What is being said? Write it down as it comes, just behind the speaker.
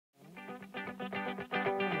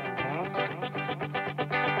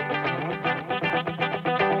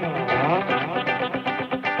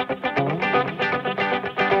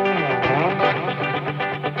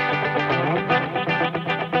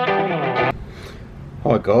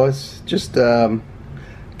Hi guys, just come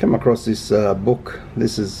across this book.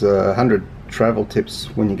 This is 100 travel tips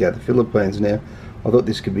when you go to the Philippines. Now, I thought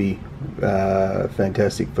this could be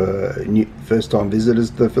fantastic for first-time visitors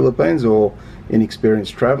to the Philippines or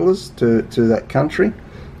inexperienced travellers to that country.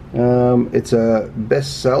 It's a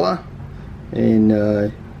bestseller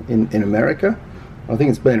in America. I think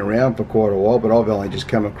it's been around for quite a while, but I've only just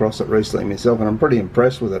come across it recently myself, and I'm pretty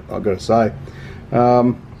impressed with it, I've got to say.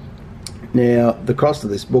 Now, the cost of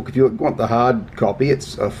this book, if you want the hard copy,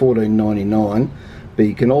 it's $14.99, but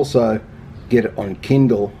you can also get it on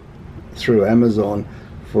Kindle through Amazon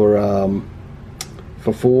for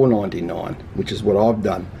 $4.99, which is what I've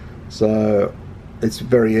done. So it's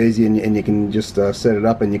very easy, and you can just set it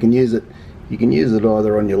up, and you can use it. You can use it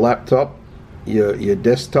either on your laptop, your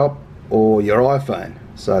desktop, or your iPhone.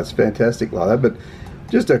 So it's fantastic like that. But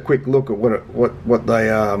just a quick look at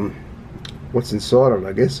what's inside of it,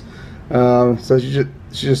 I guess. So she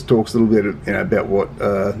just talks a little bit, about what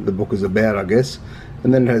the book is about, I guess,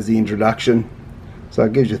 and then it has the introduction. So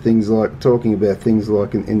it gives you things like talking about things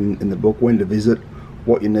like in the book, when to visit,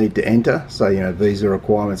 what you need to enter, so visa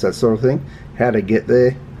requirements, that sort of thing, how to get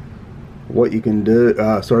there, what you can do,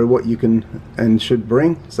 what you can and should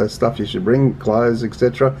bring, so stuff you should bring, clothes,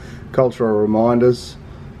 etc., cultural reminders,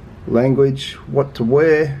 language, what to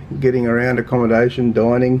wear, getting around, accommodation,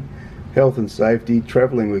 dining, health and safety,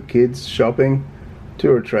 travelling with kids, shopping,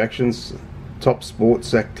 tour attractions, top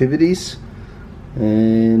sports activities,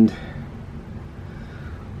 and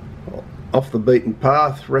off the beaten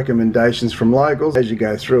path, recommendations from locals. As you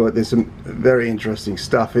go through it, there's some very interesting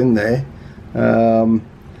stuff in there.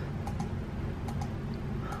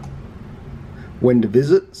 When to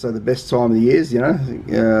visit, so the best time of the years,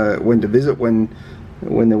 when to visit, when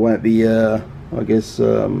there won't be I guess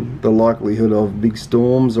the likelihood of big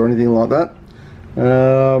storms or anything like that.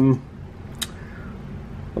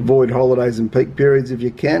 Avoid holidays and peak periods if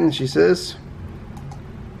you can, she says.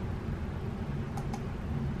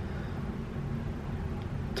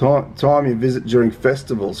 Time you visit during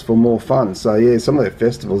festivals for more fun. So yeah, some of their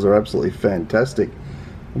festivals are absolutely fantastic.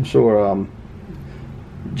 I'm sure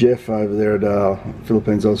Jeff over there at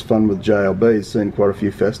Philippines Oz Fun with JLB has seen quite a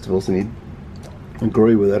few festivals, and he'd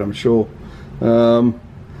agree with that, I'm sure. So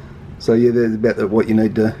yeah, there's about what you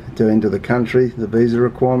need to enter the country, the visa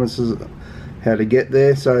requirements, how to get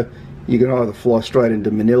there. So you can either fly straight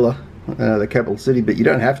into Manila, the capital city, but you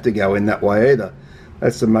don't have to go in that way either.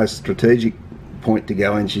 That's the most strategic point to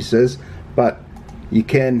go in, she says. But you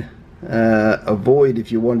can avoid,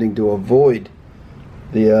 if you're wanting to avoid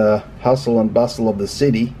the hustle and bustle of the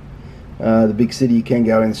city, the big city, you can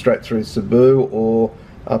go in straight through Cebu or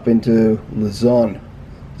up into Luzon.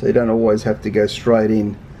 So you don't always have to go straight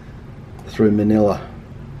in through Manila.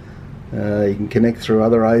 You can connect through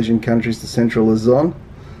other Asian countries to central Luzon.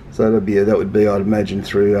 So that would be, I'd imagine,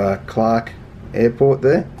 through Clark Airport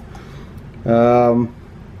there.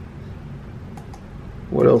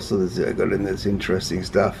 What else has it got in this interesting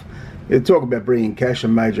stuff? You talk about bringing cash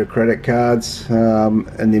and major credit cards,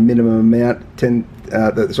 and the minimum amount,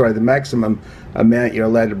 the maximum amount you're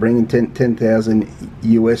allowed to bring in, 10,000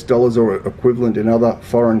 US dollars or equivalent in other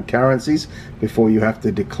foreign currencies before you have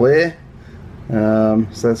to declare. So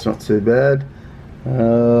that's not too bad.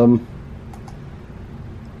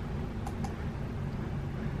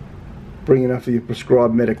 Bring enough of your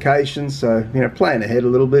prescribed medications, so plan ahead a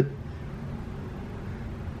little bit.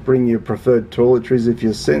 Bring your preferred toiletries if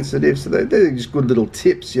you're sensitive. So they're just good little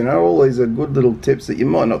tips, all these are good little tips that you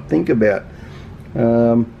might not think about.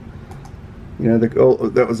 That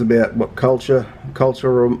was about what cultural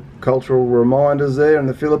reminders there in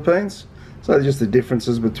the Philippines. So just the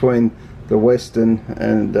differences between the West and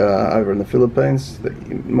over in the Philippines that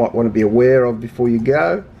you might want to be aware of before you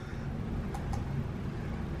go.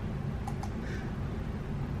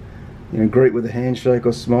 Greet with a handshake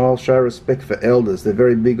or smile. Show respect for elders. They're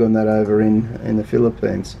very big on that over in the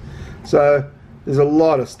Philippines. So there's a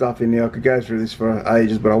lot of stuff in there. I could go through this for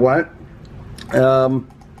ages, but I won't.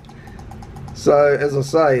 So as I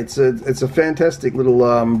say, it's a fantastic little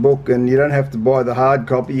book, and you don't have to buy the hard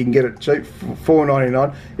copy. You can get it cheap for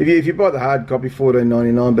 $4.99. If you buy the hard copy,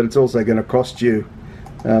 $14.99, but it's also going to cost you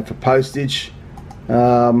for postage.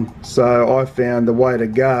 So I found the way to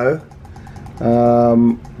go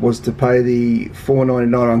was to pay the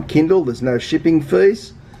 $4.99 on Kindle. There's no shipping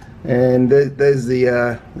fees, and there's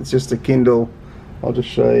the it's just a Kindle. I'll just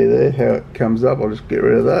show you there how it comes up. I'll just get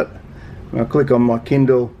rid of that. And I'll click on my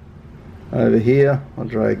Kindle over here. I'll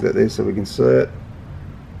drag that there so we can see it.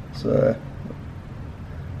 So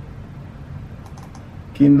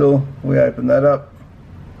Kindle, we open that up.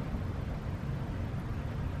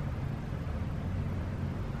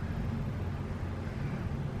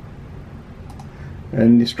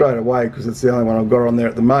 and you straight away, because it's the only one I've got on there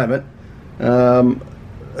at the moment,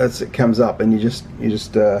 it comes up, and you just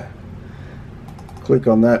click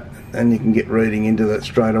on that, and you can get reading into that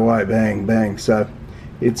straight away. Bang, bang. So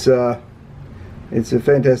it's a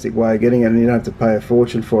fantastic way of getting it, and you don't have to pay a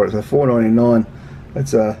fortune for it. So $4.99,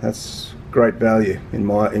 that's great value in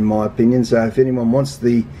my opinion. So if anyone wants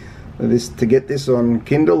to get this on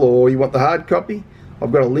Kindle, or you want the hard copy,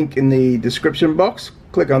 I've got a link in the description box.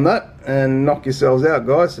 Click on that and knock yourselves out,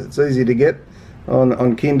 guys. It's easy to get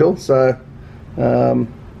on Kindle. So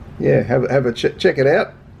yeah, have a check it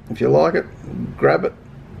out. If you like it, grab it.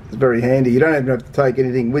 It's very handy. You don't even have to take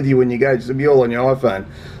anything with you when you go. Just be all on your iPhone.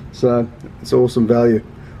 So it's awesome value.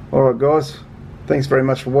 Alright guys, thanks very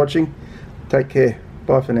much for watching. Take care.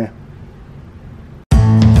 Bye for now.